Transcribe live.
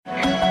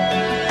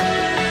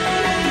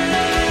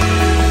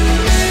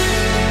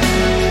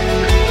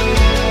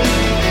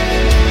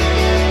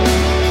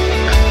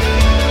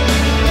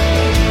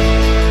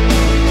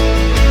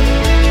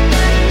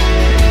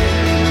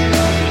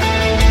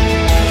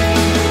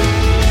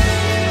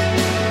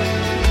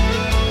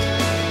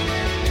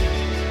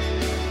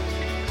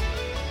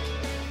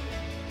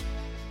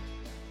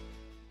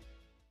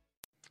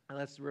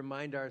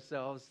remind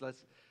ourselves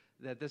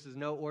that this is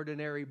no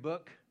ordinary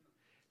book.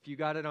 If you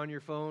got it on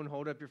your phone,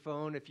 hold up your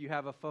phone. If you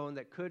have a phone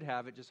that could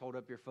have it, just hold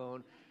up your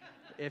phone.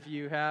 If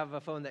you have a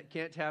phone that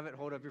can't have it,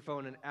 hold up your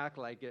phone and act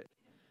like it.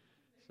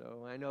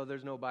 So I know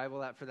there's no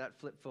Bible app for that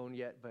flip phone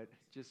yet, but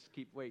just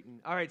keep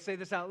waiting. All right, say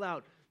this out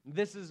loud.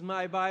 This is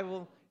my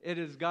Bible. It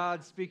is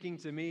God speaking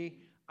to me.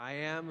 I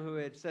am who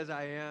it says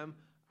I am.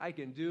 I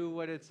can do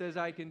what it says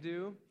I can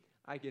do.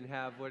 I can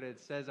have what it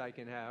says I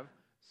can have.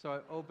 So I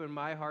open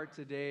my heart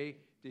today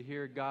to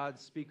hear God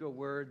speak a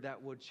word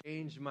that will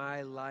change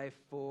my life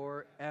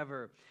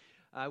forever.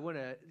 I want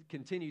to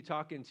continue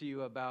talking to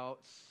you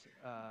about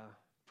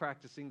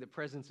practicing the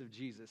presence of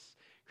Jesus.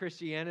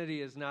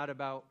 Christianity is not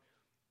about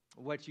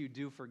what you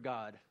do for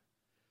God.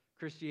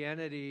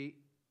 Christianity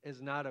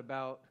is not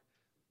about,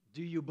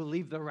 do you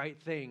believe the right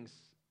things?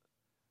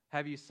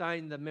 Have you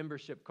signed the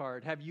membership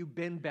card? Have you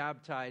been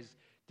baptized?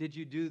 Did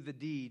you do the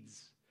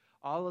deeds?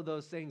 All of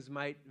those things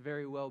might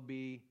very well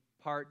be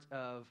part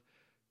of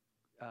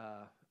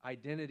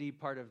identity,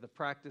 part of the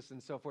practice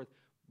and so forth.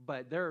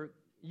 But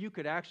you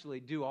could actually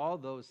do all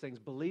those things,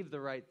 believe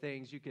the right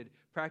things. You could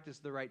practice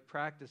the right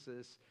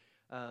practices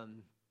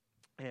and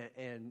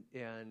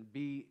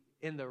be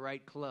in the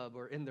right club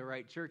or in the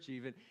right church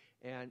even,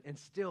 and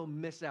still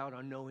miss out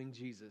on knowing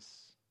Jesus.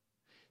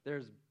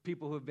 There's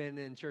people who have been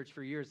in church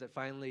for years that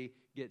finally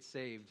get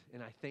saved,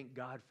 and I thank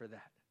God for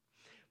that.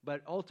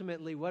 But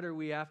ultimately, what are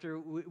we after?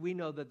 We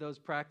know that those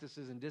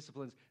practices and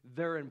disciplines,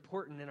 they're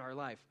important in our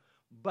life.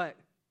 But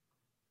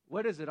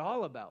what is it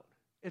all about?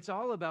 It's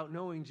all about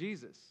knowing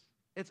Jesus.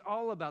 It's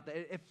all about that.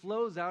 It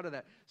flows out of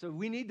that. So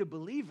we need to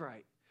believe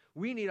right.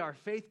 We need our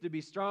faith to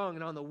be strong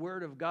and on the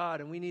Word of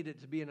God, and we need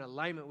it to be in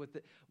alignment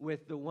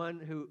with the one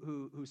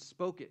who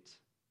spoke it.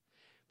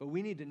 But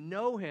we need to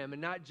know Him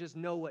and not just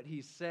know what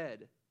He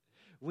said.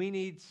 We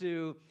need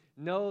to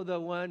know the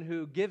one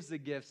who gives the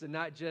gifts and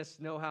not just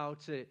know how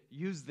to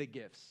use the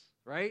gifts,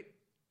 right?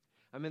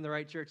 I'm in the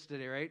right church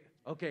today, right?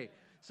 Okay.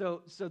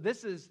 So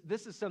this is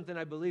something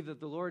I believe that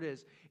the Lord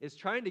is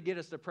trying to get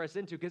us to press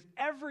into, because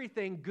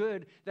everything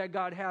good that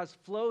God has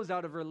flows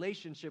out of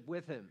relationship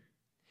with Him.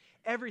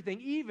 Everything,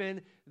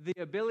 even the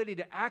ability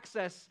to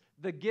access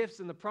the gifts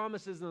and the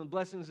promises and the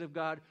blessings of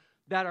God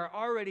that are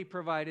already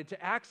provided,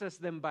 to access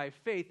them by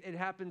faith, it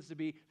happens to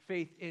be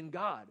faith in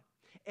God.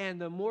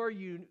 And the more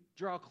you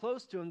draw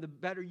close to Him, the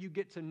better you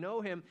get to know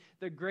Him,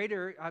 the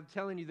greater, I'm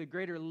telling you, the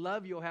greater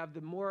love you'll have,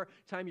 the more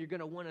time you're going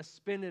to want to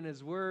spend in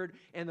His Word.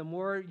 And the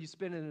more you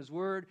spend in His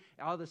Word,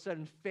 all of a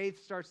sudden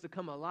faith starts to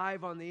come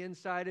alive on the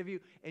inside of you,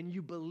 and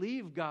you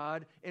believe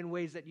God in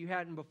ways that you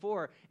hadn't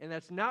before. And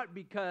that's not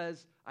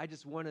because I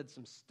just wanted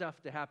some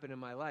stuff to happen in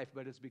my life,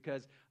 but it's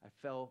because I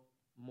fell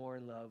more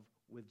in love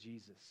with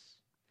Jesus,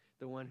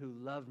 the one who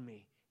loved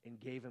me and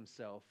gave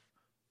Himself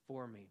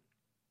for me.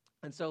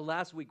 And so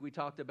last week we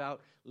talked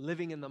about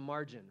living in the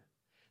margin,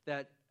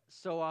 that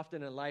so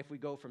often in life we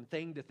go from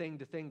thing to thing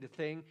to thing to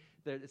thing,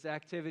 that it's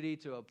activity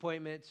to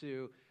appointment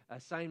to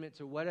assignment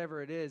to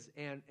whatever it is,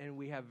 and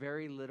we have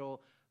very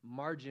little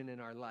margin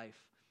in our life.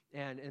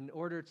 And in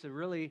order to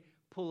really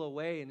pull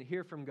away and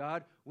hear from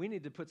God, we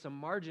need to put some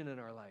margin in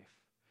our life.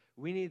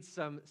 We need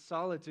some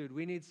solitude.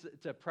 We need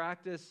to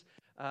practice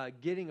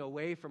getting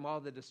away from all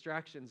the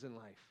distractions in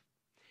life.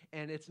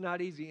 And it's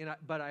not easy,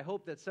 but I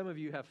hope that some of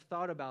you have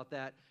thought about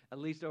that, at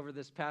least over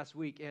this past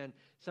week. And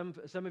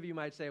some of you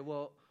might say,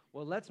 well,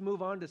 let's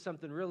move on to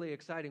something really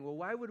exciting. Well,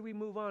 why would we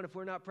move on if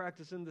we're not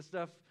practicing the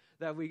stuff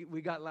that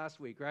we got last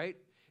week, right?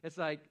 It's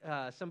like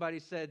somebody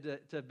said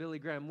to Billy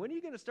Graham, when are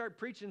you going to start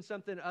preaching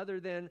something other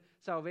than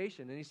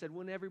salvation? And he said,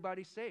 when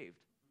everybody's saved.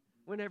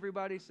 When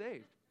everybody's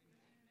saved,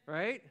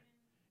 right?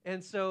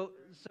 And so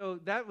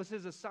that was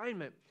his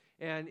assignment.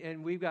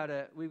 And we've got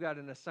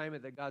an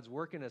assignment that God's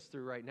working us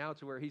through right now,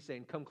 to where He's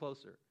saying, come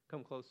closer,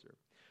 come closer.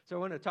 So I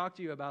want to talk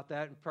to you about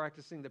that and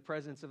practicing the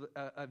presence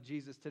of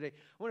Jesus today.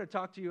 I want to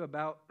talk to you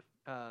about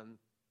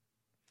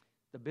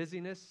the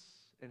busyness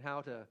and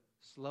how to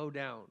slow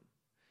down.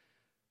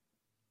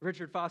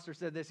 Richard Foster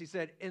said this. He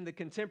said, in the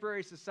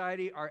contemporary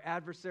society, our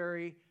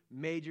adversary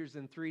majors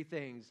in three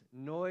things: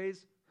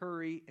 noise,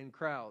 hurry, and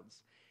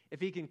crowds. If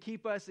he can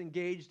keep us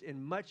engaged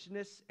in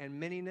muchness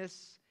and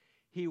manyness,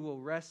 he will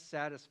rest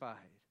satisfied.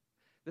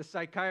 The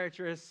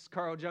psychiatrist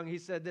Carl Jung, he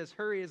said this: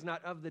 hurry is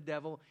not of the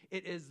devil,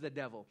 it is the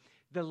devil.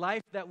 The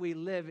life that we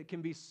live, it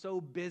can be so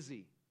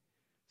busy,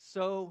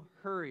 so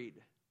hurried.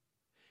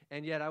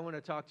 And yet I want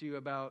to talk to you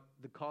about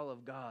the call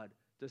of God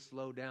to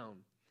slow down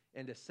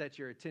and to set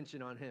your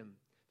attention on Him,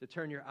 to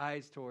turn your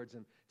eyes towards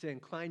Him, to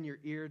incline your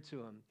ear to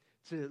Him,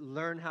 to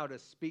learn how to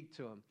speak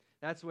to Him.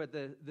 That's what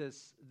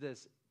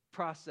this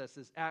process,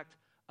 this act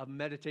of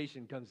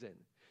meditation comes in.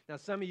 Now,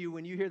 some of you,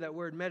 when you hear that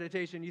word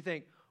meditation, you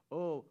think,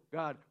 oh,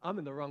 God, I'm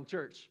in the wrong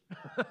church.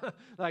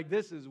 Like,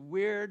 this is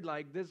weird.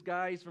 Like, this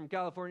guy, he's from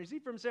California. Is he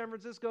from San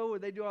Francisco, where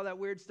they do all that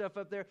weird stuff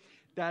up there?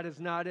 That is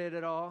not it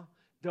at all.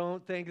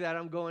 Don't think that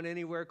I'm going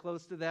anywhere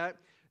close to that.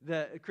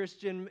 The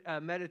Christian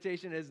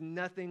meditation is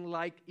nothing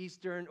like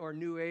Eastern or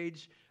New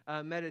Age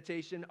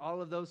meditation.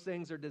 All of those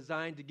things are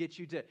designed to get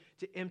you to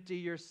empty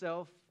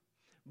yourself.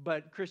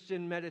 but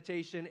Christian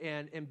meditation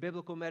and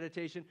biblical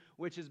meditation,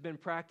 which has been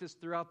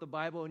practiced throughout the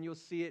Bible, and you'll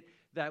see it,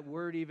 that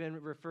word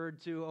even referred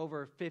to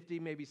over 50,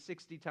 maybe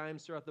 60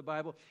 times throughout the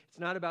Bible. It's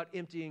not about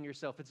emptying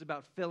yourself. It's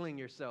about filling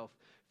yourself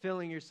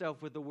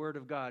with the Word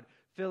of God,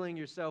 filling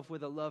yourself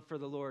with a love for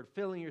the Lord,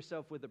 filling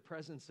yourself with the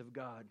presence of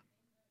God.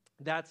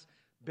 That's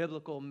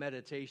biblical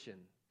meditation.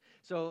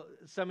 So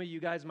some of you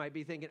guys might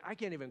be thinking, I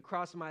can't even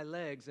cross my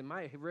legs and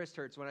my wrist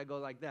hurts when I go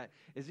like that.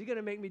 Is he going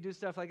to make me do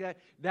stuff like that?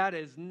 That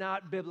is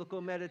not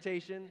biblical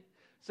meditation.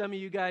 Some of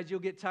you guys, you'll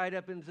get tied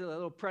up into a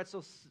little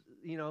pretzel,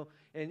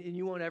 and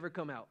you won't ever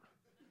come out.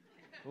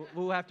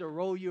 We'll have to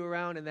roll you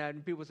around in that.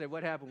 And people say,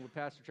 what happened when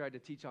Pastor tried to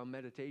teach on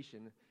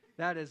meditation?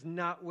 That is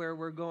not where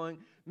we're going.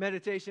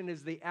 Meditation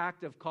is the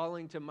act of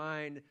calling to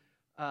mind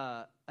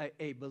a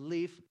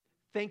belief,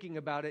 thinking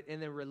about it,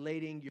 and then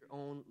relating your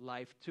own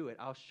life to it.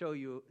 I'll show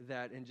you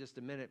that in just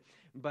a minute.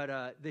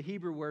 But the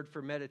Hebrew word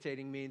for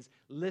meditating means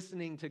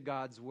listening to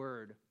God's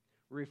word,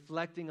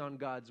 reflecting on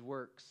God's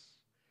works,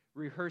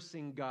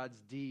 rehearsing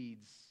God's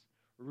deeds,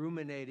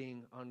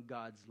 ruminating on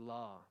God's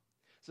law.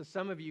 So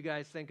some of you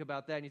guys think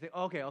about that and you think,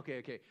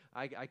 okay,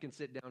 I can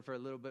sit down for a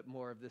little bit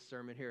more of this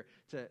sermon here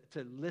to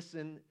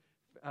listen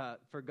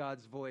for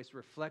God's voice,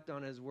 reflect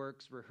on his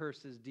works,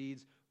 rehearse his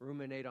deeds,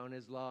 ruminate on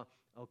his law.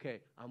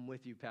 Okay, I'm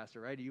with you,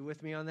 Pastor, right? Are you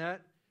with me on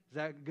that? Is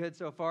that good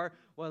so far?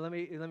 Well, let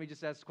me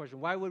just ask the question.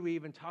 Why would we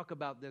even talk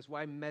about this?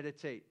 Why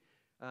meditate?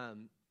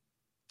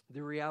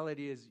 The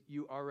reality is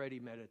you already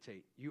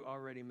meditate. You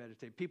already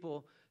meditate.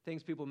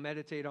 Things people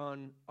meditate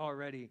on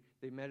already,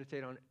 they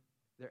meditate on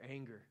their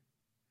anger.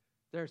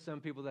 There are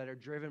some people that are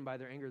driven by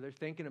their anger. They're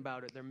thinking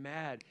about it. They're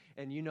mad.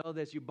 And you know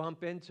this. You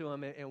bump into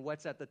them, and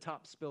what's at the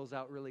top spills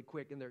out really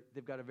quick, and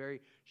they've got a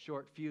very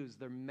short fuse.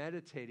 They're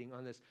meditating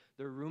on this.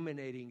 They're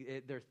ruminating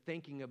it. They're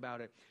thinking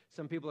about it.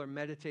 Some people are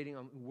meditating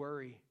on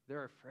worry.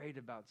 They're afraid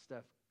about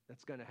stuff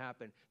that's going to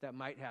happen, that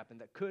might happen,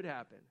 that could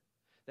happen,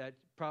 that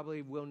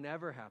probably will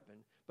never happen.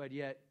 But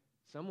yet,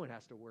 someone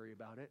has to worry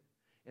about it.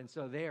 And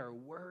so they are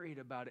worried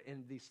about it,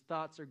 and these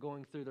thoughts are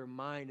going through their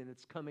mind, and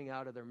it's coming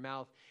out of their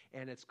mouth,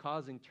 and it's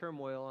causing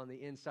turmoil on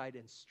the inside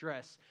and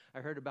stress.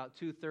 I heard about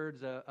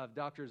 2/3 of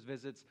doctors'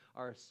 visits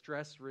are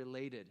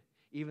stress-related.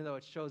 Even though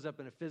it shows up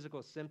in a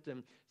physical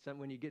symptom,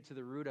 when you get to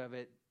the root of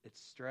it,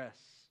 it's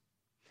stress.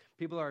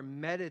 People are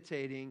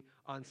meditating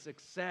on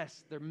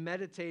success. They're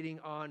meditating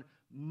on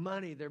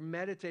money. They're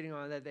meditating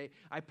on that.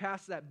 I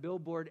pass that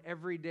billboard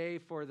every day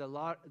for the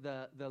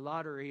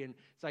lottery, and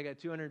it's like at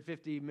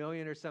 $250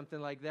 million or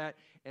something like that.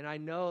 And I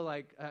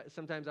know,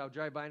 sometimes I'll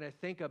drive by and I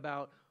think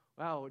about,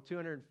 wow, what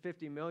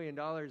 $250 million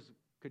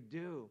could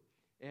do,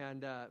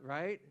 and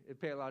right, it'd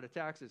pay a lot of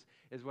taxes,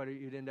 is what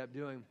you'd end up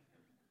doing.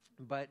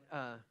 But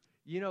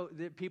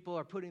the people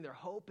are putting their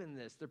hope in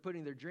this. They're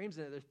putting their dreams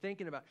in it. They're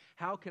thinking about,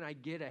 how can I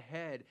get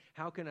ahead?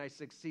 How can I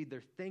succeed?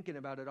 They're thinking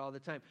about it all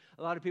the time.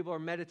 A lot of people are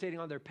meditating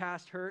on their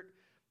past hurt.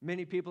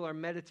 Many people are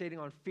meditating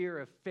on fear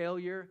of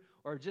failure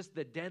or just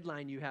the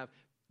deadline you have.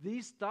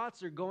 These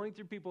thoughts are going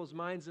through people's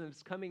minds, and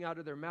it's coming out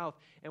of their mouth.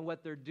 And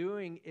what they're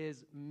doing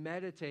is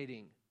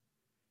meditating.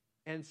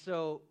 And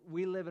so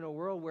we live in a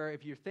world where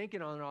if you're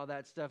thinking on all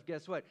that stuff,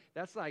 guess what?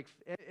 That's like,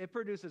 it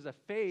produces a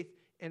faith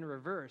in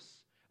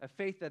reverse. A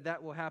faith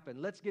that will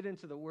happen. Let's get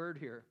into the word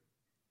here.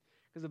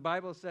 Because the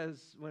Bible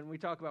says, when we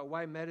talk about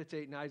why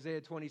meditate in Isaiah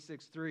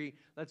 26:3,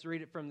 let's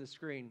read it from the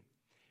screen.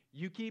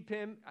 You keep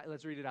him,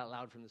 let's read it out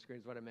loud from the screen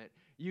is what I meant.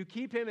 You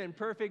keep him in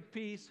perfect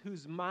peace,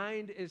 whose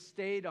mind is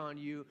stayed on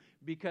you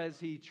because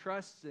he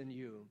trusts in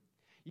you.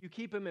 You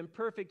keep him in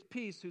perfect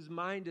peace, whose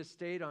mind is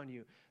stayed on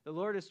you. The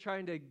Lord is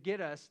trying to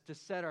get us to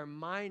set our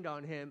mind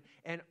on him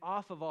and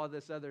off of all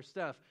this other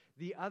stuff.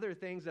 The other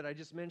things that I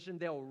just mentioned,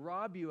 they'll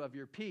rob you of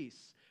your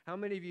peace. How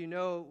many of you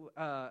know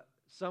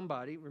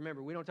somebody?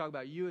 Remember, we don't talk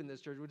about you in this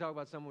church. We talk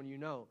about someone you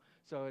know.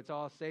 So it's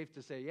all safe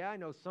to say, yeah, I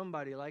know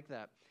somebody like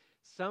that.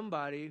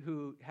 Somebody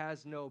who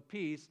has no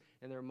peace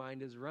and their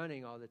mind is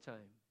running all the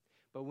time.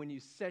 But when you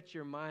set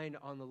your mind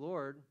on the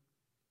Lord,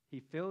 he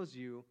fills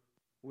you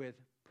with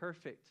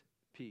perfect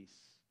peace.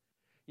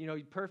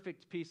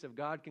 Perfect peace of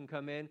God can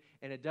come in,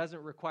 and it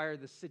doesn't require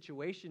the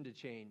situation to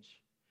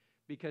change,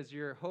 because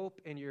your hope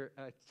and your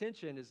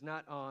attention is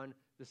not on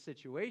the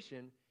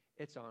situation,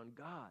 it's on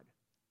God.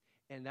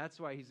 And that's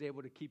why he's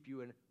able to keep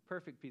you in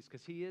perfect peace,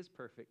 because he is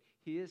perfect.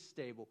 He is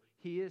stable.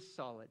 He is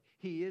solid.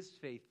 He is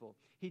faithful.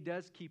 He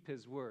does keep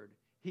his word.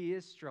 He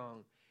is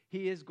strong.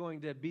 He is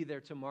going to be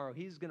there tomorrow.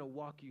 He's going to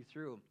walk you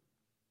through.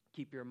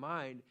 Keep your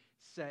mind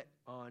set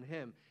on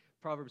him.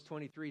 Proverbs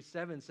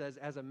 23:7 says,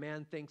 as a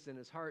man thinks in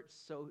his heart,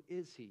 so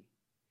is he.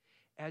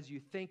 As you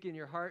think in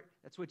your heart,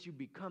 that's what you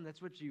become.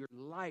 That's what you're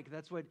like.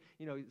 That's what,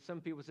 some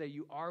people say,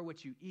 you are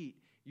what you eat.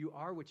 You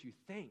are what you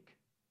think.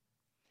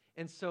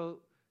 And so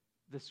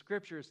the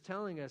scripture is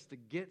telling us to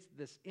get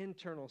this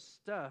internal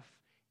stuff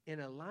in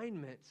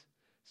alignment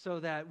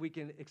so that we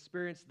can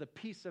experience the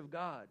peace of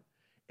God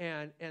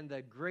and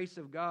the grace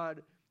of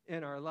God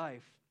in our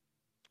life.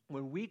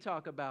 When we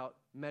talk about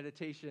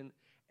meditation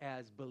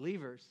as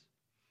believers,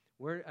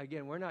 we're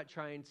not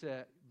trying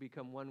to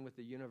become one with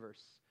the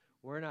universe.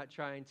 We're not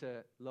trying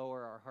to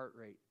lower our heart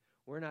rate.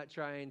 We're not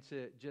trying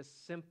to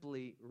just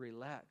simply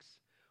relax.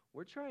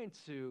 We're trying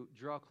to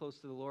draw close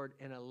to the Lord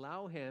and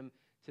allow him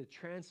to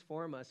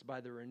transform us by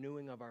the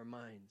renewing of our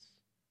minds.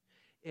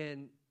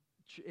 In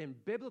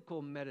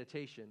biblical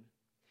meditation,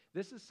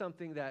 this is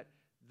something that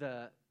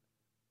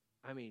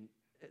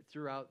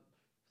throughout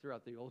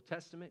the Old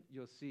Testament,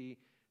 you'll see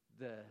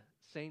the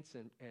saints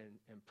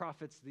and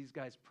prophets, these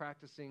guys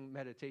practicing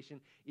meditation,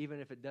 even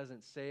if it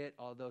doesn't say it,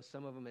 although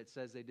some of them it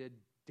says they did.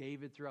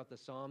 David throughout the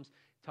Psalms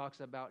talks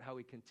about how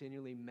he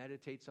continually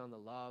meditates on the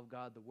law of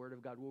God, the word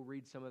of God. We'll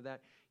read some of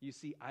that. You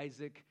see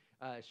Isaac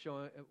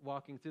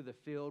walking through the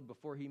field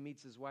before he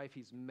meets his wife.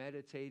 He's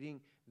meditating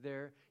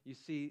there. You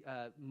see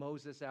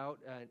Moses out,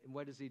 and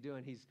what is he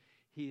doing?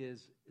 He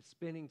is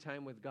spending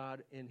time with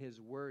God in his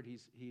word.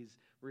 He's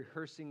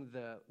rehearsing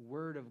the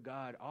word of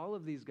God. All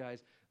of these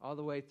guys, all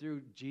the way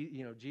through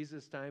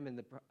Jesus' time and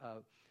the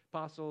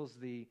apostles,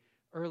 the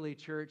early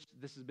church,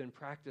 this has been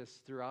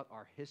practiced throughout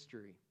our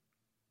history.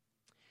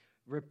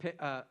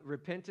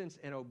 Repentance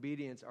and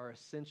obedience are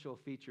essential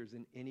features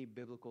in any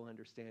biblical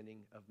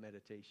understanding of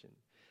meditation.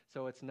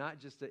 So it's not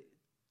just to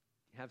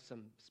have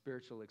some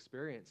spiritual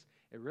experience.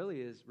 It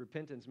really is,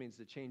 repentance means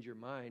to change your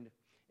mind,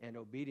 and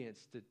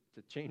obedience to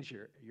change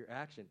your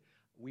action.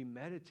 We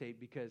meditate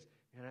because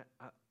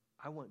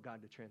I want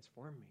God to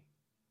transform me.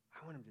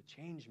 I want him to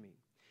change me.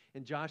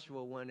 In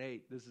Joshua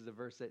 1:8, this is a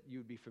verse that you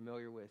would be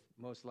familiar with,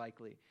 most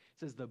likely. It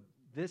says,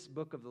 this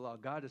book of the law,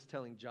 God is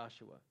telling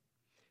Joshua,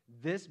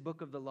 this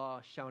book of the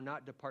law shall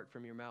not depart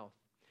from your mouth,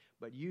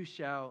 but you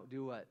shall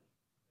do what?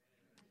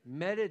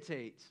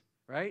 Meditate,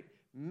 right?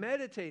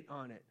 Meditate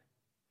on it.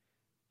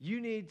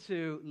 You need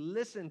to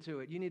listen to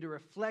it. You need to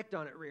reflect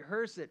on it,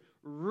 rehearse it,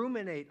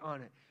 ruminate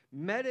on it.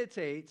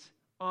 Meditate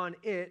on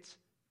it.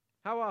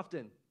 How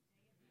often?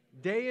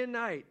 Day and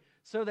night,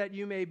 so that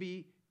you may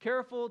be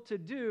careful to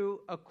do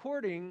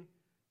according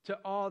to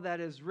all that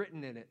is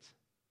written in it.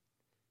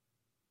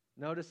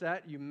 Notice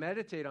that you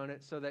meditate on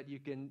it so that you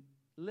can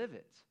live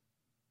it.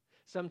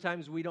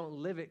 Sometimes we don't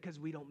live it because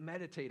we don't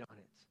meditate on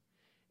it.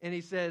 And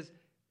he says,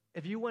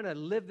 if you want to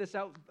live this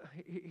out,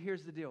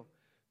 here's the deal.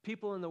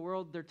 People in the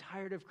world, they're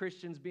tired of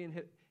Christians being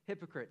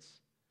hypocrites.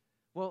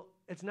 Well,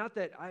 it's not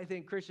that I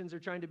think Christians are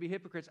trying to be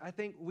hypocrites. I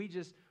think we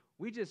just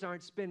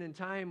aren't spending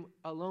time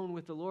alone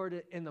with the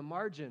Lord in the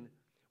margin.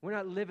 We're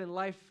not living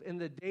life in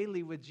the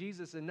daily with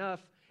Jesus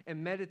enough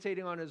and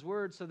meditating on his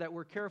word so that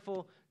we're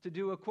careful to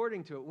do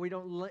according to it. We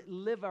don't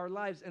live our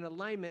lives in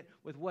alignment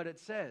with what it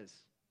says.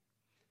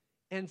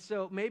 And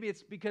so maybe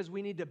it's because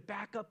we need to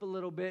back up a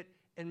little bit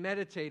and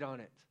meditate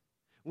on it.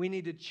 We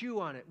need to chew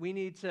on it. We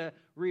need to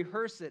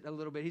rehearse it a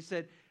little bit. He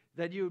said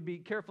that you would be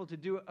careful to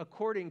do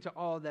according to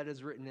all that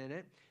is written in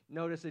it.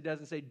 Notice it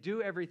doesn't say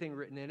do everything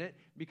written in it,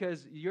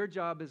 because your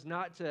job is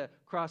not to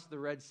cross the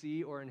Red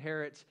Sea or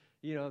inherit,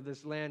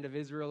 this land of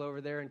Israel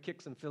over there and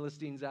kick some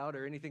Philistines out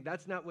or anything.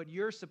 That's not what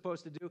you're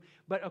supposed to do.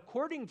 But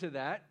according to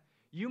that,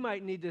 you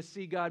might need to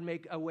see God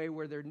make a way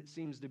where there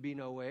seems to be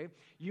no way.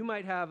 You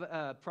might have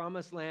a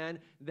promised land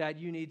that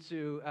you need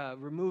to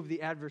remove the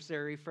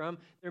adversary from.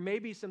 There may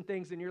be some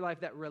things in your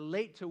life that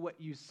relate to what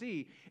you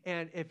see.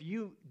 And if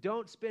you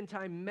don't spend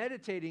time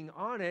meditating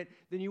on it,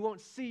 then you won't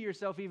see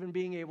yourself even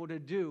being able to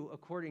do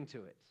according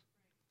to it.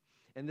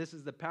 And this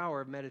is the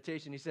power of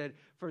meditation. He said,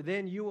 for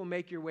then you will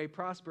make your way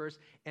prosperous,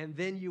 and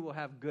then you will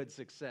have good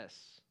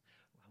success.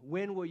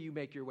 When will you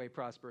make your way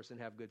prosperous and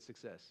have good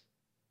success?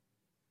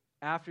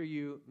 After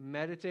you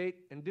meditate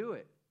and do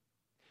it.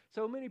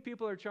 So many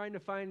people are trying to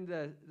find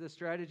the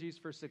strategies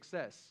for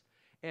success.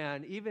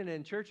 And even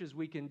in churches,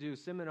 we can do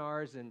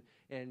seminars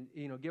and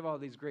give all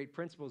these great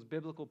principles,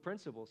 biblical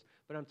principles.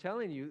 But I'm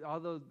telling you,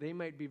 although they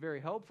might be very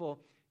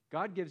helpful,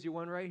 God gives you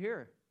one right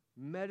here.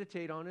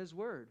 Meditate on his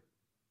word.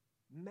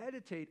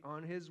 Meditate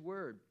on his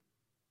word.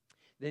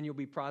 Then you'll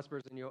be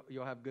prosperous and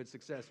you'll have good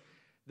success.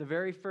 The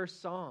very first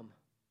psalm,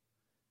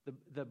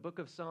 the book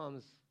of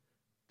Psalms,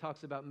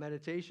 talks about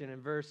meditation.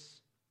 In verse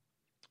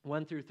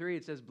 1 through 3,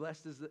 it says,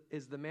 blessed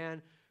is the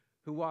man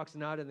who walks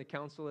not in the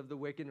counsel of the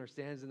wicked, nor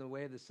stands in the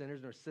way of the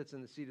sinners, nor sits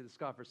in the seat of the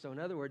scoffers. So in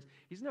other words,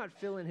 he's not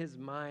filling his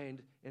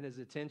mind and his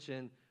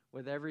attention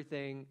with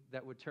everything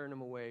that would turn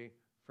him away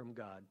from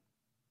God.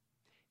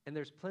 And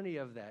there's plenty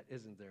of that,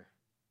 isn't there?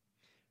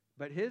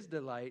 But his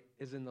delight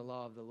is in the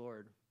law of the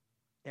Lord.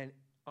 And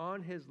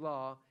on his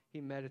law, he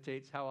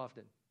meditates how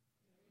often?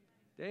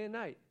 Day and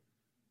night.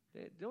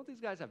 Don't these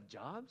guys have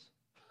jobs?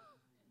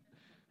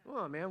 Come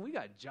on, man, we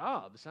got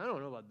jobs. I don't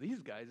know about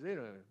these guys. They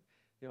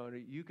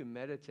don't. You can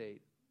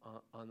meditate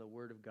on the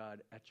word of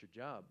God at your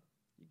job.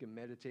 You can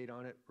meditate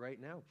on it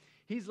right now.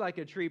 He's like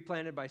a tree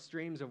planted by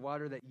streams of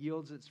water that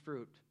yields its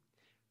fruit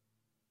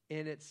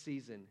in its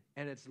season,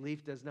 and its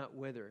leaf does not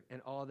wither, and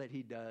all that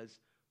he does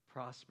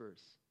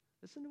prospers.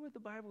 Listen to what the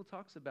Bible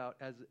talks about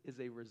as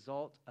a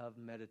result of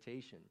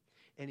meditation.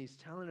 And he's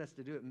telling us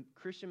to do it.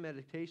 Christian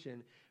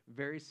meditation,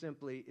 very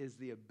simply, is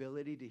the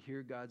ability to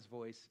hear God's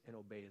voice and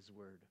obey his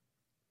word.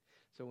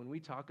 So when we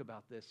talk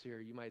about this here,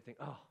 you might think,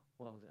 oh,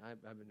 well,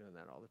 I've been doing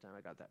that all the time.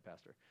 I got that,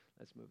 Pastor.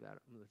 Let's move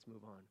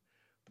on.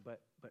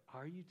 But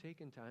are you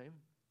taking time?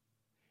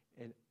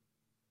 And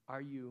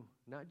are you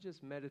not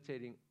just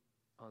meditating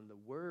on the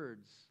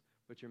words,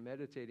 but you're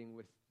meditating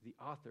with the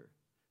author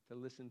to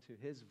listen to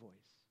his voice?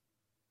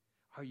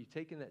 Are you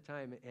taking that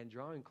time and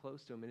drawing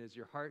close to him? And is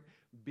your heart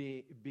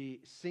be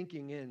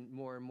sinking in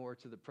more and more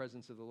to the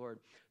presence of the Lord?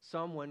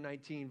 Psalm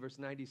 119, verse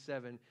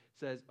 97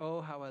 says,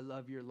 "Oh, how I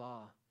love your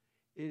law.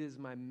 It is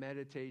my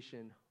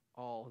meditation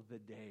all the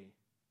day.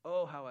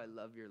 Oh, how I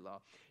love your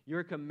law.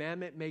 Your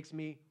commandment makes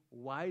me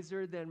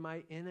wiser than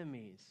my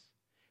enemies,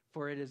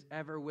 for it is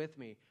ever with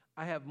me.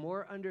 I have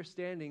more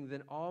understanding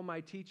than all my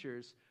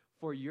teachers,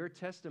 for your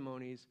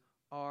testimonies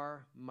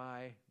are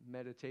my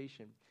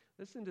meditation."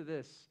 Listen to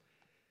this.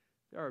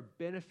 There are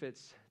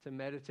benefits to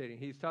meditating.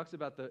 He talks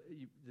about the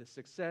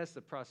success,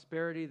 the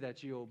prosperity,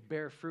 that you'll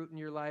bear fruit in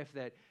your life,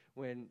 that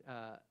when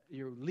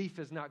your leaf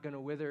is not going to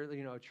wither.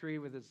 A tree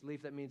with its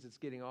leaf, that means it's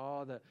getting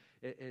all the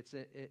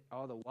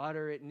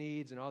water it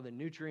needs and all the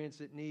nutrients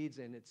it needs,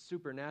 and it's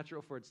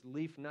supernatural for its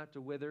leaf not to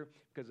wither,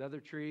 because other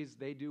trees,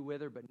 they do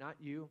wither, but not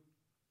you.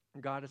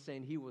 God is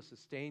saying he will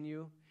sustain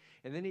you.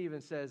 And then he even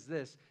says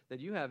this, that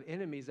you have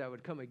enemies that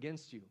would come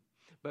against you.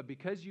 But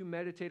because you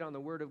meditate on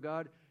the word of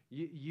God,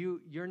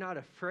 you're not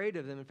afraid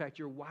of them. In fact,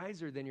 you're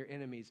wiser than your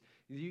enemies.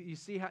 You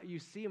see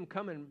them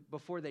coming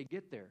before they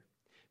get there.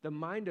 The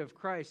mind of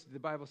Christ, the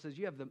Bible says,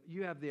 you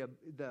have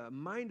the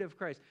mind of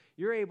Christ.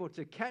 You're able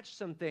to catch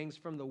some things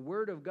from the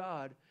word of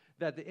God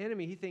that the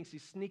enemy, he thinks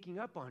he's sneaking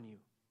up on you.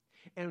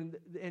 And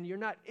you're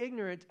not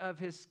ignorant of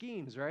his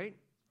schemes, right?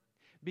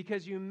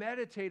 Because you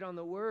meditate on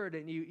the word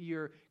and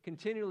you're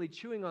continually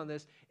chewing on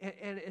this.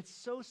 And it's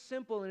so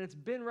simple, and it's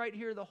been right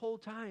here the whole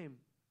time.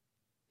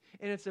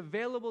 And it's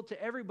available to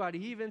everybody.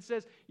 He even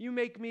says, you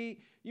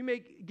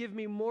give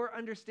me more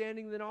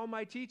understanding than all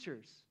my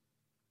teachers.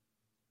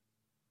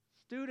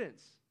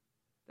 Students,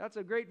 that's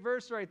a great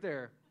verse right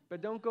there.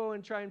 But don't go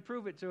and try and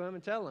prove it to him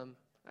and tell him,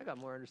 I got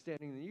more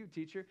understanding than you,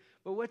 teacher.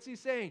 But what's he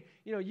saying?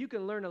 You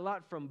can learn a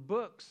lot from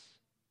books.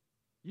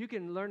 You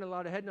can learn a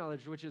lot of head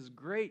knowledge, which is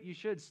great. You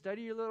should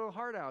study your little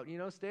heart out,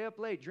 stay up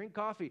late, drink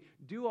coffee,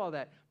 do all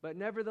that. But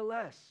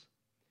nevertheless,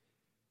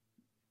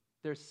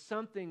 there's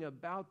something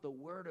about the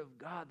Word of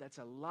God that's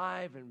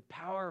alive and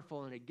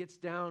powerful, and it gets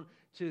down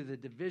to the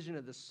division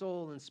of the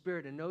soul and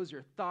spirit and knows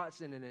your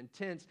thoughts and an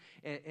intent.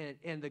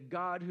 And the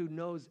God who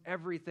knows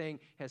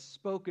everything has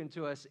spoken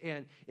to us.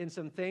 And in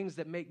some things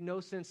that make no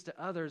sense to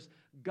others,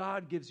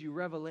 God gives you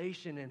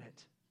revelation in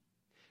it.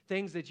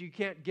 Things that you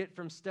can't get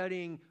from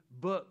studying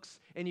books,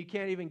 and you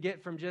can't even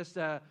get from just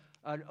an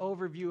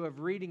overview of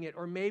reading it,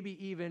 or maybe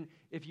even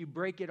if you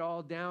break it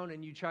all down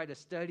and you try to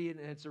study it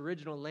in its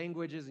original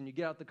languages and you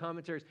get out the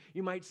commentaries,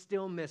 you might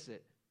still miss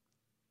it.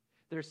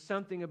 There's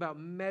something about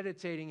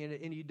meditating in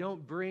it, and you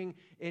don't bring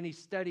any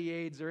study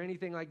aids or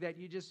anything like that.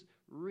 You just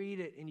read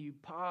it and you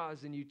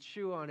pause and you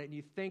chew on it and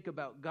you think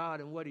about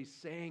God and what he's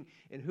saying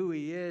and who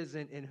he is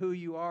and who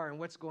you are and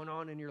what's going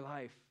on in your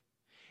life.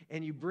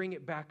 And you bring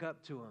it back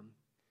up to him.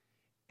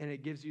 And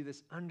it gives you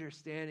this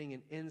understanding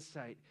and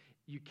insight.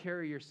 You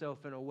carry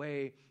yourself in a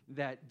way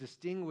that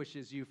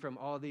distinguishes you from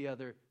all the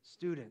other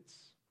students.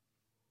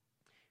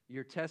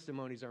 Your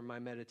testimonies are my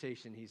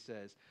meditation, he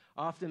says.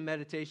 Often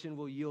meditation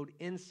will yield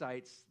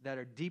insights that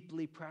are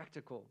deeply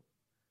practical,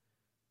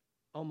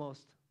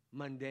 almost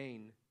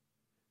mundane.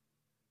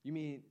 You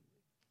mean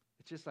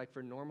it's just like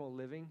for normal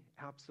living?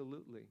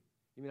 Absolutely.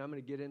 You mean I'm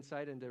going to get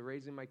insight into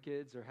raising my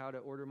kids or how to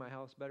order my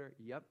house better?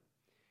 Yep.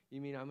 You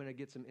mean I'm going to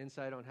get some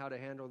insight on how to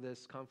handle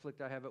this conflict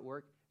I have at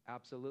work?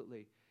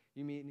 Absolutely.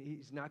 You mean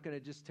he's not going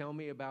to just tell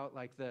me about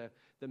like the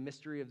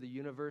mystery of the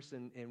universe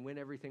and when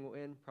everything will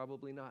end?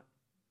 Probably not.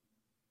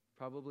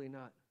 Probably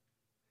not.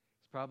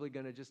 He's probably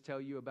going to just tell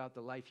you about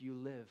the life you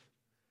live.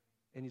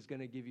 And he's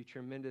going to give you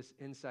tremendous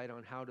insight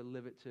on how to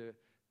live it to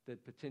the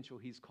potential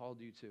he's called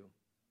you to.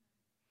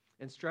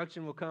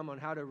 Instruction will come on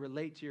how to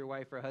relate to your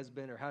wife or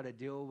husband, or how to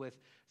deal with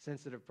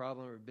sensitive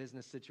problem or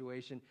business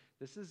situation.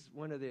 This is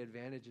one of the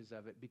advantages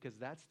of it, because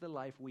that's the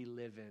life we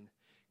live in.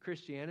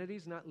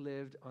 Christianity's not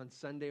lived on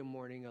Sunday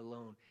morning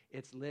alone.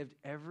 It's lived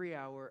every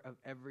hour of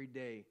every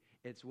day.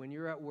 It's when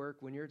you're at work,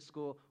 when you're at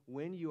school,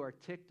 when you are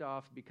ticked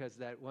off because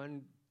that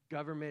one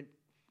government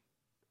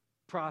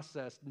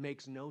process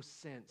makes no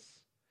sense.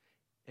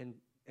 And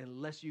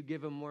unless you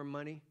give them more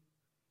money,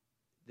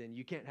 then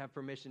you can't have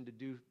permission to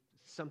do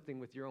something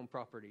with your own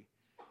property.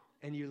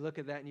 And you look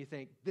at that and you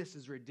think, this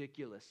is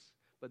ridiculous.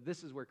 But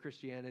this is where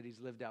Christianity's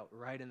lived out,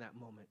 right in that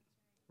moment.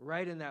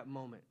 Right in that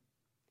moment.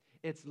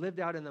 It's lived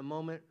out in the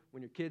moment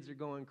when your kids are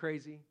going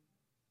crazy,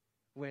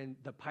 when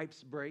the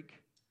pipes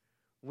break,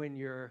 when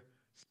your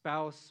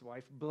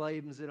wife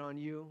blames it on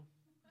you,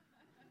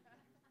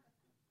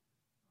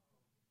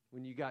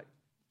 when you got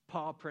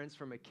paw prints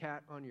from a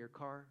cat on your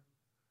car.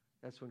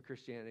 That's when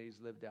Christianity's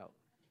lived out.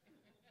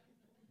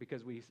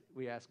 Because we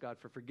ask God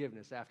for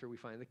forgiveness after we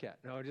find the cat.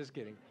 No, I'm just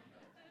kidding.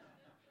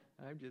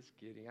 I'm just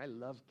kidding. I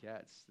love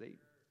cats. They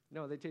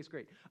taste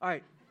great. All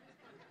right.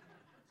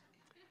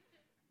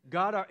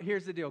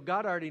 Here's the deal.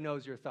 God already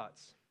knows your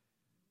thoughts.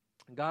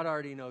 God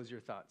already knows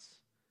your thoughts.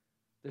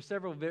 There's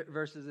several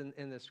verses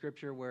in the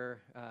scripture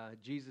where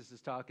Jesus is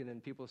talking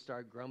and people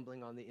start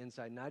grumbling on the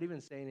inside, not even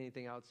saying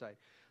anything outside.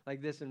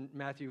 Like this in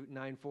Matthew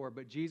 9:4.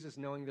 But Jesus,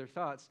 knowing their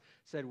thoughts,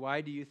 said,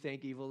 "Why do you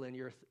think evil in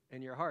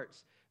your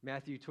hearts?"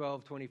 Matthew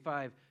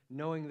 12:25.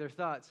 Knowing their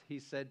thoughts, he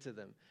said to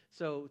them.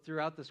 So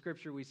throughout the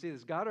scripture, we see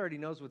this. God already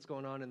knows what's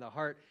going on in the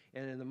heart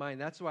and in the mind.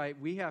 That's why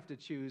we have to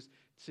choose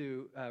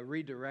to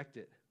redirect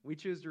it. We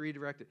choose to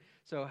redirect it.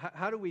 So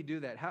how do we do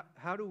that?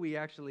 How do we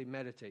actually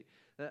meditate?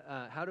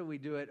 How do we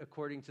do it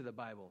according to the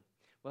Bible?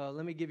 Well,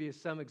 let me give you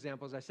some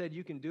examples. I said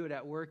you can do it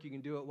at work. You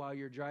can do it while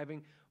you're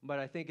driving. But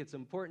I think it's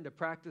important to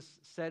practice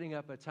setting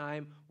up a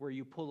time where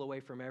you pull away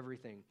from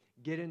everything.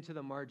 Get into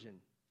the margin.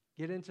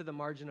 Get into the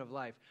margin of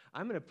life.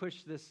 I'm going to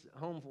push this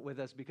home with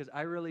us because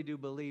I really do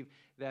believe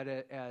that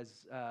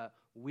as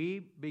we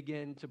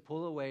begin to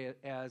pull away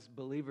as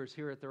believers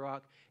here at The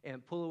Rock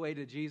and pull away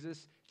to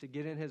Jesus, to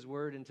get in his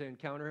word and to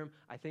encounter him,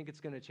 I think it's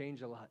going to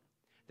change a lot.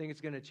 I think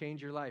it's going to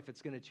change your life.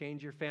 It's going to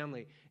change your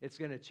family. It's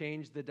going to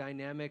change the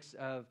dynamics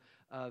of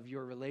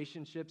your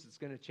relationships. It's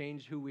going to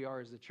change who we are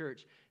as a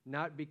church.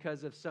 Not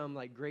because of some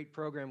like great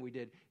program we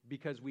did,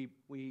 because we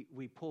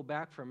pull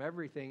back from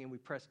everything and we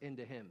press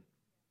into him.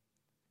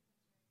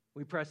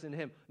 We press into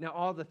him. Now,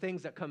 all the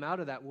things that come out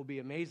of that will be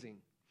amazing.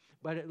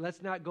 But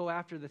let's not go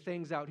after the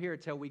things out here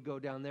till we go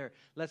down there.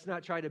 Let's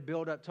not try to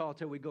build up tall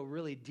till we go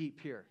really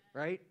deep here,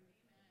 right?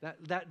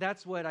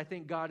 That's what I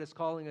think God is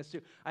calling us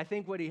to. I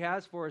think what he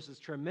has for us is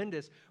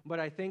tremendous, but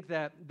I think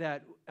that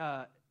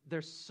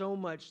there's so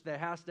much that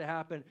has to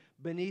happen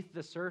beneath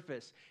the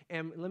surface.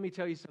 And let me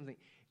tell you something.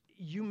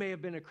 You may have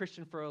been a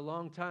Christian for a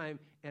long time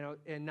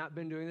and not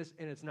been doing this,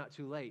 and it's not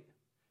too late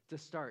to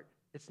start.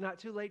 It's not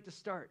too late to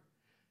start.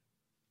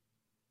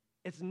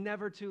 It's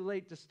never too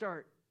late to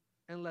start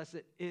unless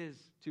it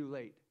is too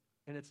late,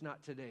 and it's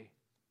not today.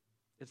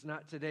 It's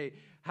not today.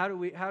 How do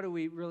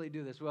we really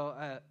do this?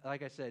 Well,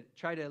 like I said,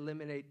 try to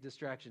eliminate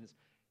distractions.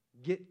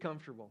 Get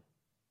comfortable.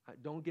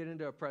 Don't get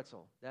into a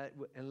pretzel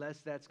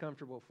unless that's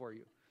comfortable for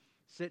you.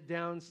 Sit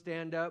down,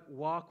 stand up,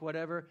 walk,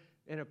 whatever,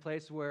 in a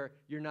place where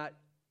you're not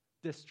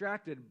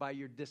distracted by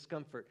your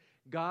discomfort.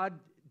 God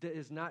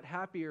is not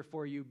happier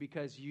for you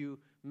because you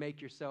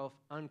make yourself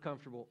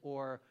uncomfortable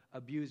or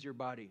abuse your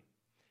body.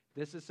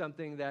 This is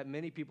something that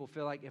many people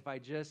feel like if I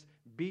just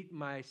beat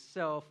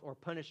myself or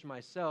punish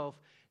myself,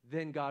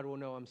 then God will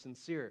know I'm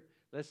sincere.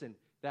 Listen,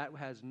 that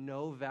has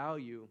no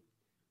value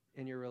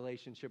in your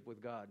relationship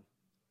with God.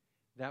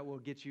 That will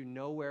get you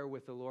nowhere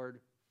with the Lord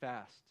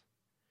fast.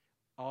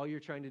 All you're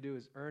trying to do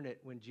is earn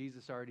it when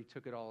Jesus already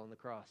took it all on the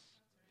cross.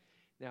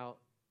 Now,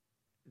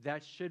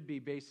 that should be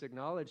basic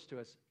knowledge to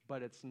us,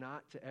 but it's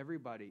not to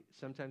everybody.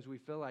 Sometimes we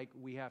feel like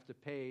we have to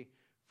pay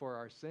for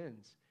our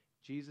sins.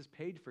 Jesus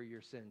paid for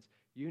your sins.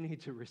 You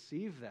need to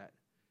receive that.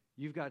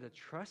 You've got to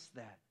trust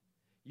that.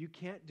 You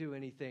can't do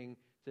anything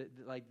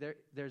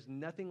there's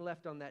nothing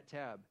left on that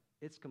tab.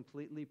 It's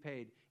completely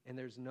paid, and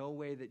there's no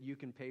way that you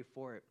can pay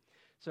for it.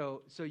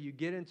 So you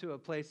get into a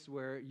place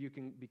where you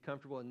can be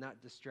comfortable and not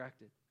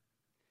distracted.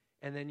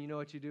 And then you know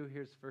what you do?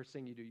 Here's the first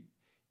thing you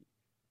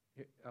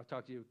do. I'll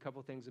talk to you a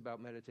couple things about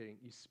meditating.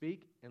 You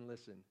speak and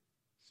listen.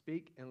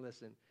 Speak and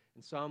listen.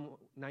 In Psalm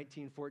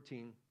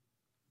 19:14,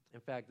 in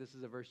fact, this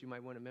is a verse you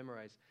might want to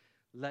memorize.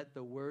 Let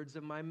the words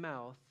of my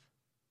mouth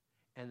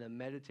and the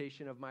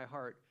meditation of my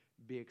heart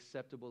be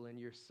acceptable in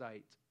your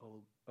sight,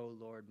 O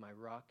Lord, my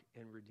rock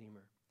and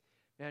redeemer.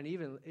 Man,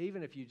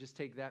 even if you just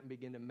take that and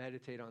begin to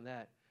meditate on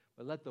that,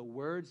 but let the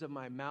words of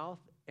my mouth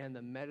and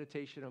the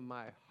meditation of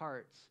my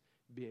heart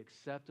be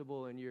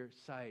acceptable in your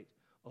sight,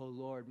 O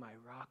Lord, my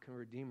rock and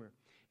redeemer.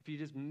 If you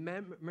just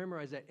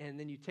memorize that, and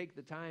then you take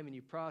the time and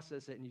you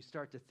process it and you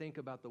start to think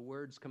about the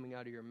words coming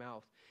out of your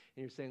mouth,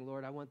 and you're saying,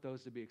 Lord, I want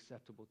those to be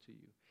acceptable to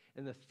you.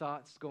 And the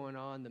thoughts going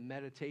on, the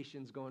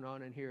meditations going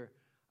on in here,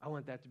 I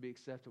want that to be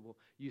acceptable.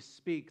 You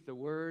speak the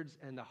words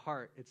and the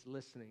heart, it's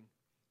listening.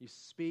 You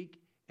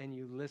speak and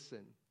you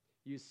listen.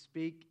 You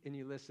speak and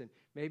you listen.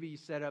 Maybe you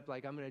set up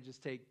like, I'm going to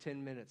just take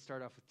 10 minutes,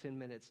 start off with 10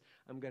 minutes.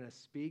 I'm going to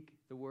speak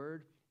the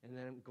word, and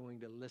then I'm going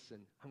to listen.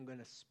 I'm going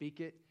to speak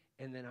it,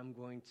 and then I'm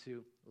going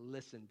to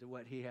listen to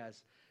what he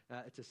has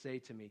to say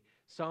to me.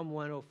 Psalm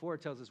 104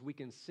 tells us we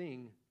can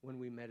sing when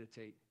we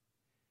meditate.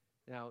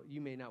 Now,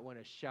 you may not want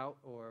to shout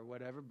or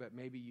whatever, but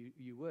maybe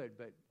you would.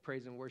 But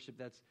praise and worship,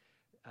 that's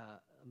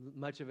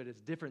much of it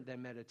is different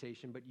than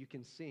meditation, but you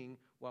can sing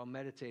while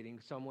meditating.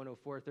 Psalm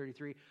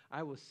 104:33,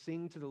 I will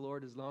sing to the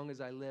Lord as long as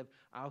I live.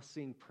 I'll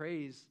sing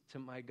praise to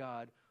my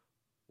God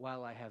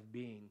while I have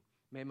being.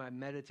 May my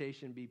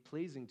meditation be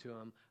pleasing to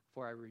him,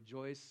 for I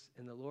rejoice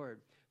in the Lord.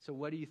 So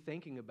what are you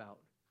thinking about?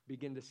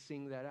 Begin to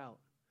sing that out.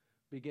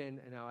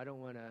 Now I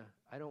don't want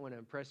to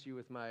impress you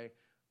with my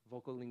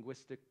vocal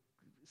linguistic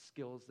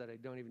skills that I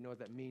don't even know what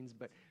that means,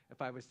 but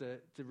if I was to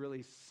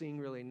really sing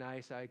really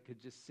nice, I could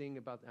just sing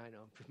about, I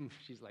know,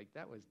 she's like,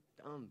 that was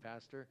dumb,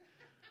 Pastor.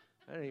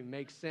 That didn't even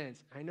make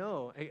sense. I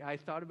know, I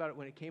thought about it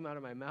when it came out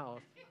of my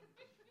mouth.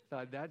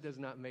 Thought, that does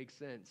not make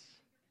sense.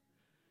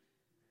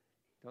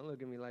 Don't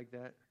look at me like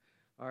that.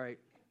 All right.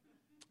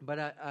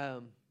 But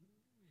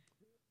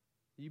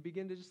You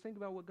begin to just think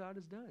about what God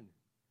has done.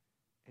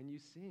 And you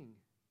sing.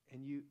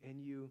 And you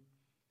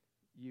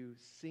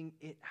sing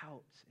it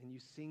out. And you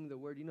sing the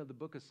word. You know, the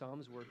book of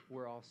Psalms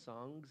were all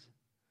songs.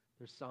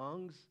 They're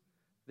songs.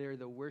 They're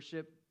the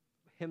worship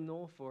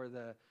hymnal for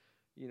the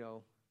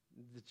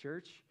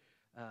church.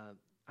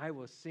 I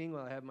will sing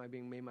while I have my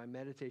being. May my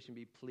meditation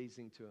be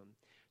pleasing to him.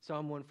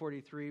 Psalm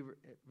 143,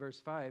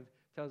 verse 5,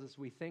 tells us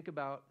we think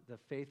about the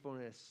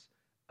faithfulness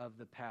of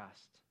the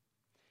past.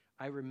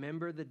 I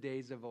remember the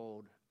days of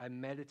old. I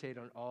meditate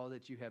on all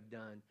that you have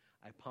done.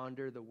 I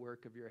ponder the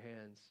work of your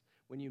hands.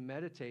 When you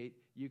meditate,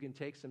 you can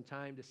take some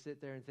time to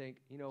sit there and think,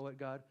 you know what,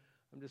 God,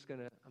 I'm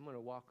going to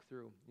walk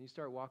through. And you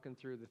start walking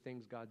through the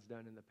things God's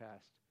done in the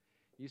past.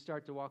 You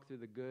start to walk through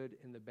the good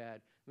and the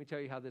bad. Let me tell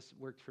you how this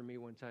worked for me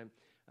one time.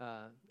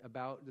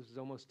 This was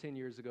almost 10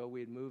 years ago.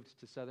 We had moved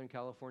to Southern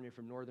California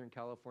from Northern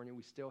California.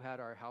 We still had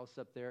our house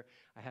up there.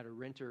 I had a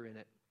renter in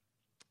it.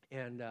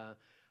 And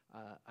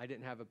I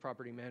didn't have a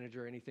property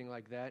manager or anything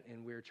like that.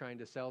 And we were trying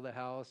to sell the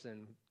house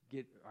and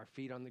get our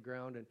feet on the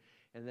ground.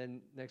 And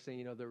then next thing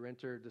you know, the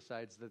renter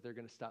decides that they're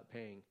going to stop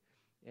paying.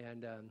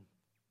 And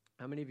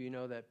how many of you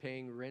know that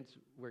paying rent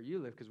where you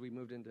live, because we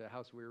moved into a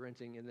house we were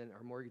renting and then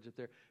our mortgage up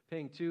there,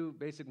 paying two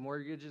basic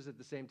mortgages at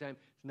the same time,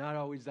 it's not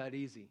always that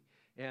easy.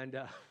 And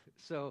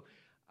so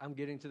I'm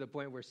getting to the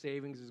point where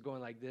savings is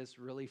going like this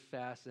really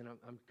fast, and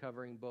I'm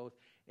covering both,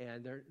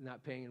 and they're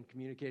not paying and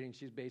communicating.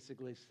 She's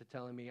basically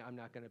telling me I'm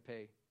not going to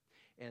pay.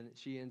 And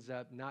she ends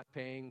up not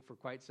paying for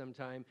quite some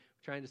time,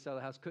 trying to sell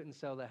the house, couldn't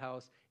sell the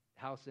house.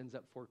 House ends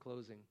up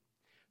foreclosing.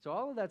 So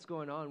all of that's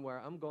going on where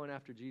I'm going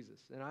after Jesus,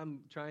 and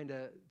I'm trying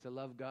to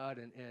love God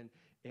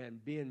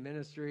and be in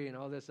ministry and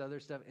all this other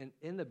stuff. And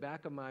in the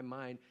back of my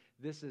mind,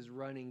 this is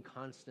running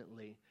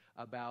constantly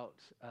about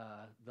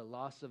the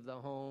loss of the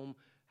home,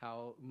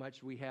 how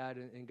much we had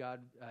and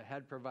God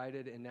had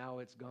provided, and now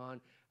it's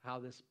gone, how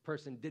this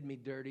person did me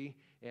dirty.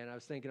 And I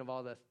was thinking of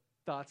all the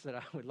thoughts that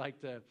I would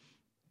like to,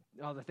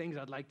 all the things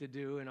I'd like to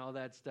do and all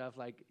that stuff,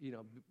 like,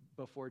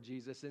 before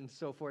Jesus and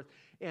so forth.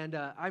 And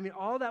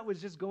all that was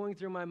just going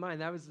through my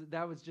mind.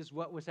 That was just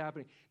what was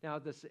happening. Now,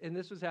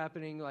 this was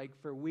happening like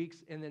for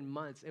weeks and then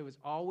months. It was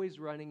always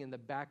running in the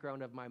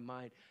background of my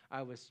mind.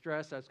 I was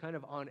stressed. I was kind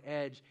of on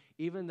edge.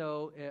 Even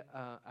though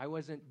I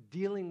wasn't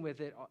dealing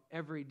with it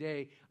every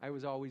day, I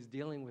was always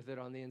dealing with it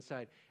on the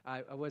inside.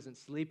 I wasn't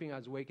sleeping. I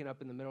was waking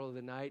up in the middle of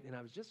the night, and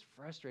I was just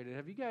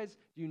frustrated. Do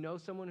you know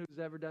someone who's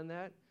ever done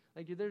that?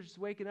 Like, they're just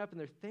waking up and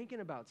they're thinking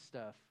about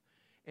stuff,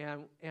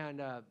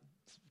 and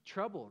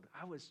troubled.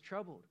 I was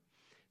troubled.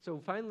 So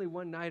finally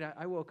one night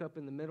I woke up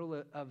in the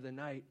middle of the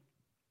night,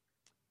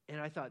 and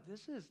I thought,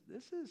 this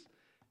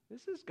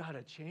has got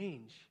to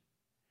change.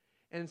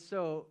 And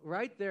so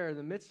right there in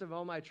the midst of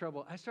all my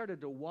trouble, I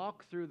started to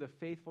walk through the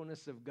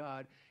faithfulness of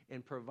God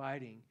in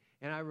providing.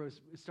 And I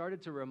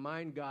started to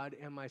remind God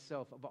and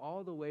myself of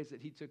all the ways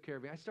that he took care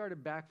of me. I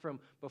started back from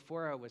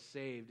before I was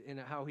saved, and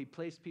how he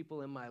placed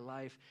people in my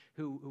life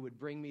who would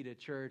bring me to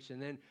church.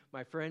 And then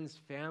my friends'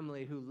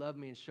 family who loved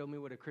me and showed me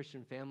what a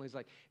Christian family is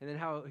like. And then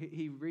how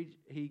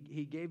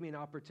he gave me an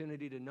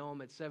opportunity to know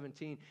him at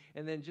 17.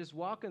 And then just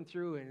walking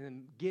through and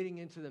then getting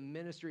into the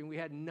ministry. And we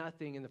had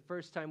nothing. And the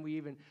first time we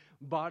even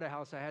bought a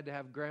house, I had to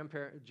have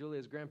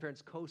Julia's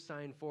grandparents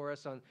co-sign for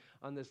us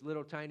on this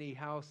little tiny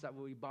house that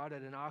we bought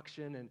at an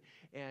auction.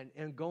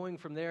 And going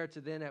from there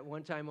to then at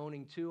one time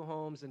owning 2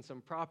 homes and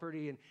some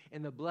property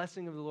and the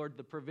blessing of the Lord,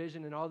 the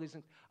provision and all these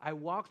things. I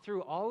walked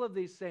through all of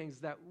these things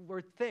that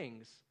were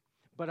things,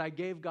 but I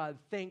gave God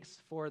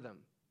thanks for them.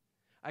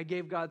 I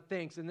gave God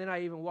thanks. And then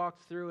I even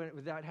walked through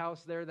with that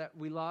house there that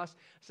we lost.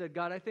 I said,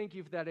 God, I thank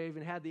you for that I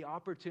even had the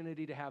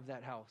opportunity to have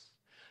that house.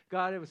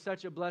 God, it was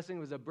such a blessing.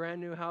 It was a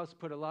brand new house,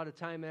 put a lot of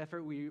time and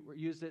effort. We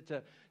used it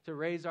to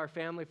raise our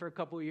family for a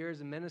couple of years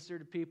and minister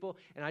to people,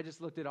 and I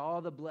just looked at all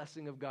the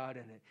blessing of God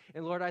in it.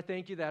 And Lord, I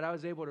thank you that I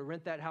was able to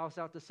rent that house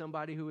out to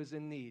somebody who was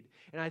in need.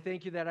 And I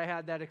thank you that I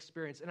had that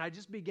experience. And I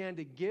just began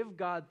to give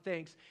God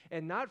thanks,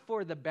 and not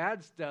for the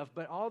bad stuff,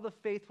 but all the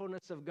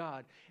faithfulness of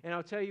God. And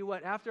I'll tell you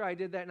what, after I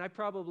did that, and I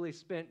probably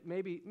spent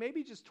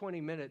maybe just 20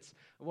 minutes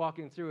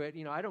walking through it.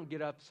 I don't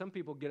get up. Some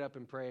people get up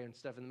and pray and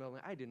stuff in the middle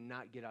of the night. I did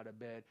not get out of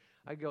bed.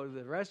 I go to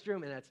the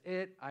restroom, and that's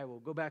it. I will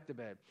go back to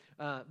bed.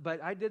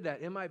 But I did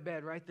that in my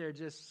bed right there,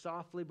 just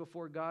softly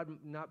before God,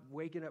 not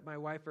waking up my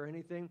wife or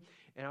anything.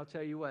 And I'll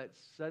tell you what,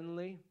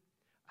 suddenly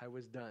I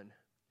was done.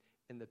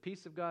 And the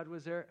peace of God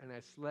was there, and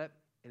I slept,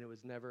 and it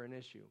was never an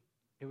issue.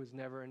 It was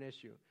never an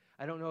issue.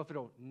 I don't know if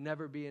it'll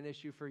never be an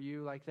issue for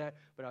you like that,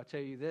 but I'll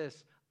tell you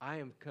this, I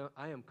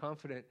am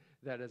confident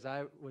that as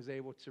I was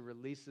able to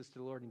release this to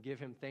the Lord and give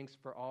him thanks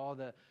for all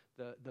the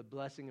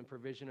blessing and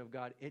provision of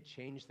God, it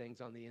changed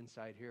things on the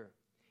inside here.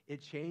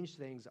 It changed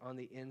things on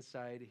the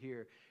inside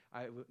here.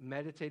 I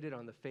meditated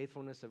on the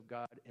faithfulness of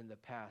God in the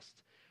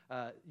past.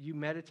 You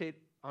meditate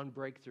on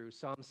breakthrough.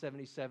 Psalm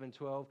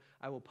 77:12,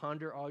 I will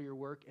ponder all your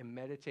work and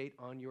meditate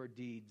on your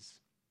deeds,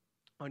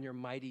 on your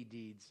mighty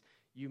deeds.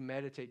 You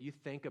meditate, you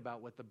think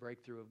about what the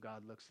breakthrough of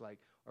God looks like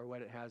or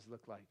what it has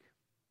looked like.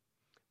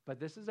 But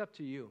this is up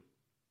to you.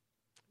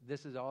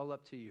 This is all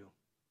up to you.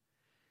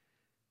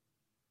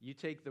 You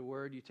take the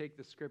word, you take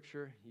the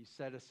scripture, you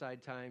set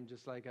aside time,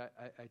 just like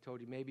I told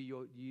you. Maybe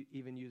you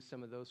even use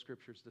some of those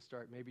scriptures to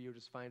start. Maybe you'll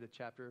just find a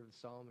chapter of the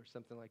Psalm or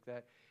something like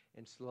that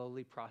and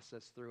slowly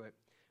process through it.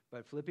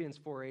 But Philippians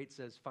 4:8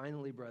 says,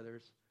 finally,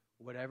 brothers,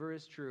 whatever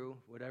is true,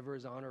 whatever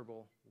is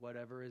honorable,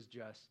 whatever is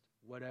just,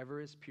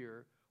 whatever is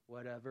pure,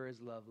 whatever is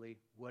lovely,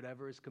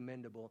 whatever is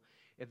commendable,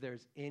 if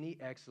there's any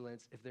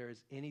excellence, if there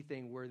is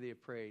anything worthy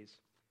of praise,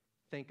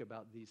 think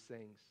about these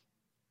things.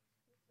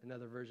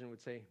 Another version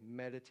would say,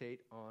 meditate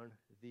on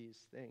these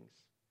things.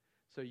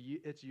 So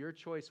it's your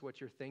choice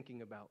what you're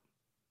thinking about.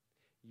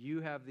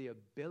 You have the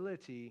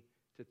ability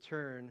to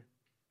turn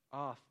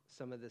off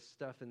some of this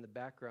stuff in the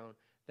background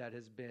that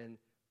has been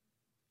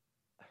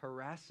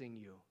harassing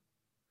you.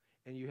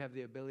 And you have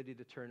the ability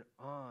to turn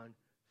on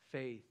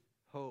faith,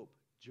 hope,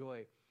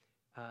 joy.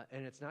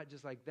 And it's not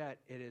just like that.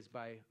 It is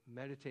by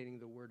meditating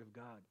the Word of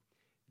God.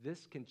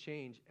 This can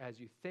change as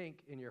you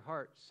think in your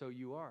heart, so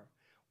you are.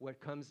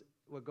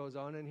 What goes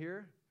on in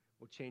here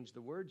will change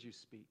the words you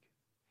speak.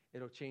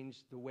 It'll change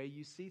the way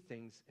you see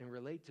things and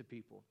relate to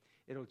people.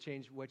 It'll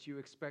change what you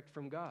expect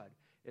from God.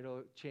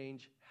 It'll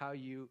change how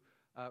you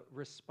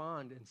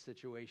respond in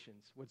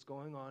situations, what's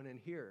going on in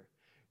here.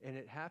 And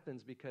it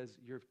happens because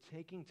you're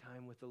taking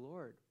time with the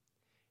Lord.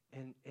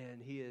 And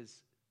He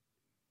is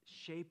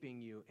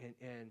shaping you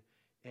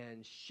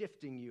and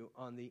shifting you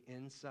on the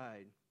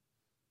inside.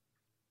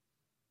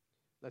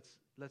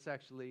 Let's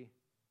actually,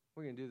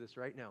 we're going to do this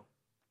right now.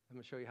 I'm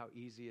going to show you how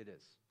easy it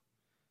is.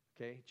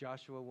 Okay,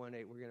 Joshua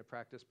 1:8, we're going to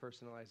practice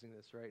personalizing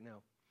this right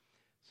now.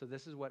 So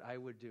this is what I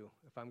would do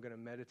if I'm going to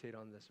meditate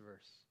on this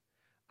verse.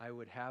 I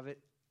would have it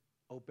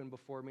open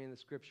before me in the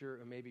scripture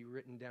or maybe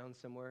written down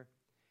somewhere,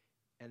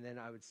 and then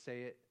I would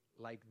say it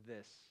like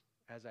this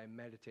as I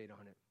meditate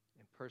on it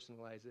and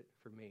personalize it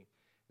for me.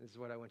 This is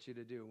what I want you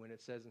to do. When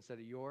it says instead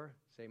of your,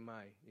 say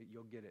my.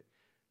 You'll get it.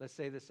 Let's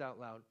say this out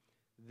loud.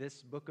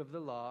 This book of the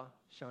law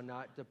shall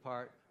not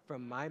depart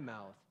from my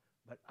mouth,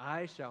 but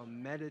I shall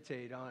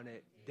meditate on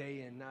it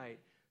day and night,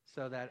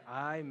 so that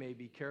I may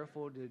be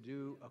careful to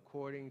do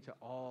according to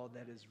all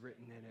that is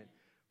written in it.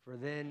 For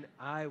then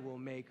I will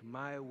make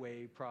my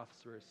way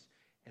prosperous,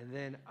 and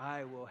then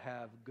I will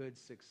have good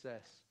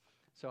success.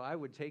 So I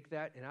would take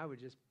that and I would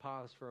just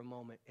pause for a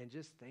moment and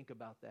just think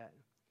about that.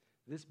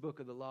 This book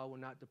of the law will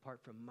not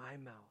depart from my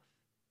mouth.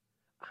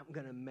 I'm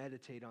going to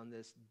meditate on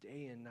this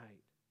day and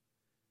night.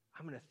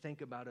 I'm going to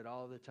think about it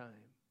all the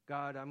time.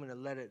 God, I'm going to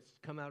let it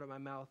come out of my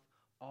mouth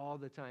all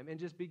the time and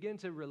just begin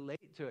to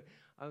relate to it.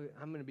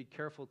 I'm going to be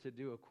careful to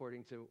do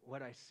according to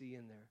what I see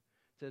in there,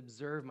 to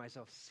observe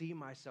myself, see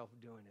myself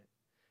doing it,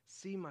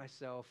 see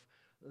myself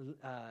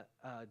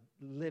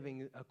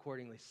living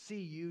accordingly,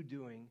 see you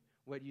doing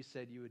what you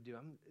said you would do.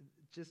 I'm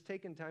just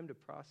taking time to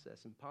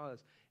process and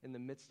pause in the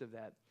midst of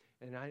that.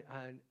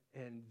 And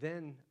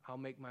then I'll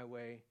make my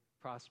way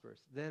prosperous.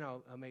 Then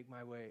I'll make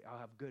my way, I'll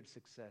have good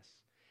success.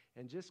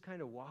 And just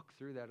kind of walk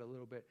through that a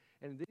little bit.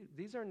 And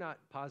these are not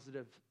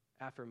positive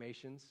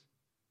affirmations.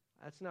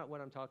 That's not what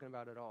I'm talking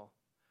about at all.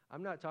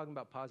 I'm not talking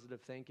about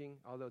positive thinking,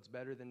 although it's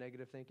better than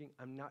negative thinking.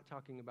 I'm not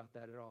talking about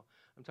that at all.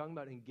 I'm talking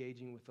about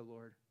engaging with the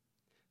Lord.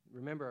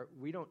 Remember,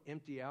 we don't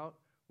empty out,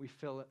 we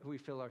fill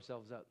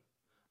ourselves up.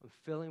 I'm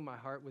filling my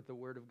heart with the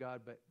Word of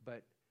God,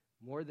 but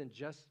more than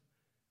just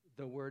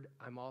the Word,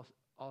 I'm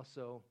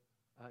also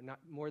not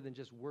more than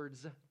just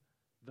words,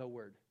 the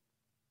Word,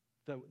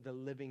 the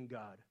living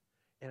God.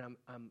 And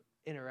I'm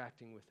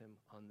interacting with Him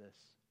on this.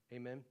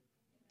 Amen?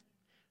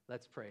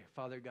 Let's pray.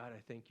 Father God,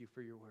 I thank you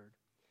for your word.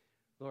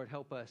 Lord,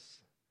 help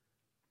us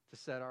to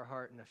set our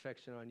heart and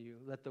affection on you.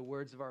 Let the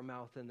words of our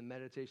mouth and the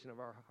meditation of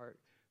our heart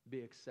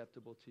be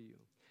acceptable to you.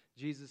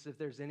 Jesus, if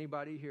there's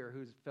anybody here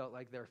who's felt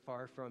like they're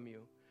far from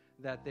you,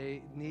 that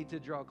they need to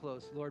draw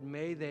close, Lord,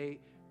 may they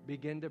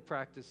begin to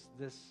practice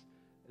this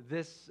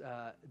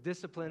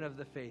discipline of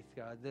the faith,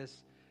 God,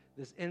 this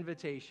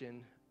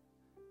invitation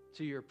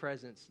to your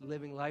presence,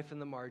 living life in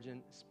the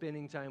margin,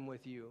 spending time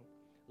with you,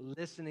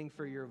 listening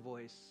for your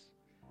voice.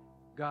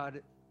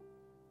 God,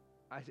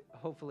 I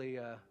hopefully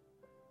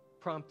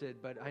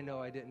prompted, but I know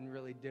I didn't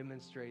really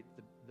demonstrate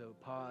the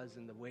pause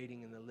and the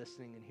waiting and the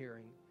listening and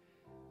hearing.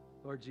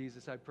 Lord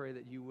Jesus, I pray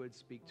that you would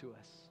speak to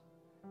us.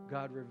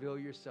 God, reveal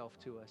yourself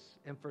to us.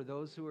 And for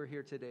those who are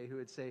here today who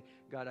would say,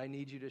 God, I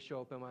need you to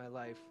show up in my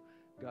life,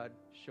 God,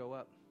 show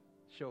up.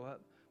 Show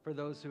up. For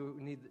those who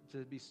need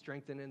to be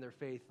strengthened in their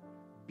faith,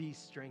 be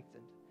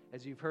strengthened.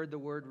 As you've heard the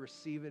word,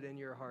 receive it in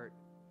your heart.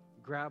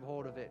 Grab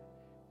hold of it.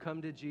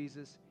 Come to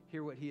Jesus,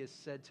 hear what he has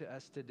said to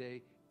us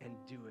today, and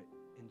do it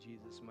in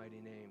Jesus'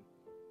 mighty name.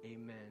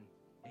 Amen.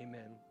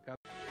 Amen. God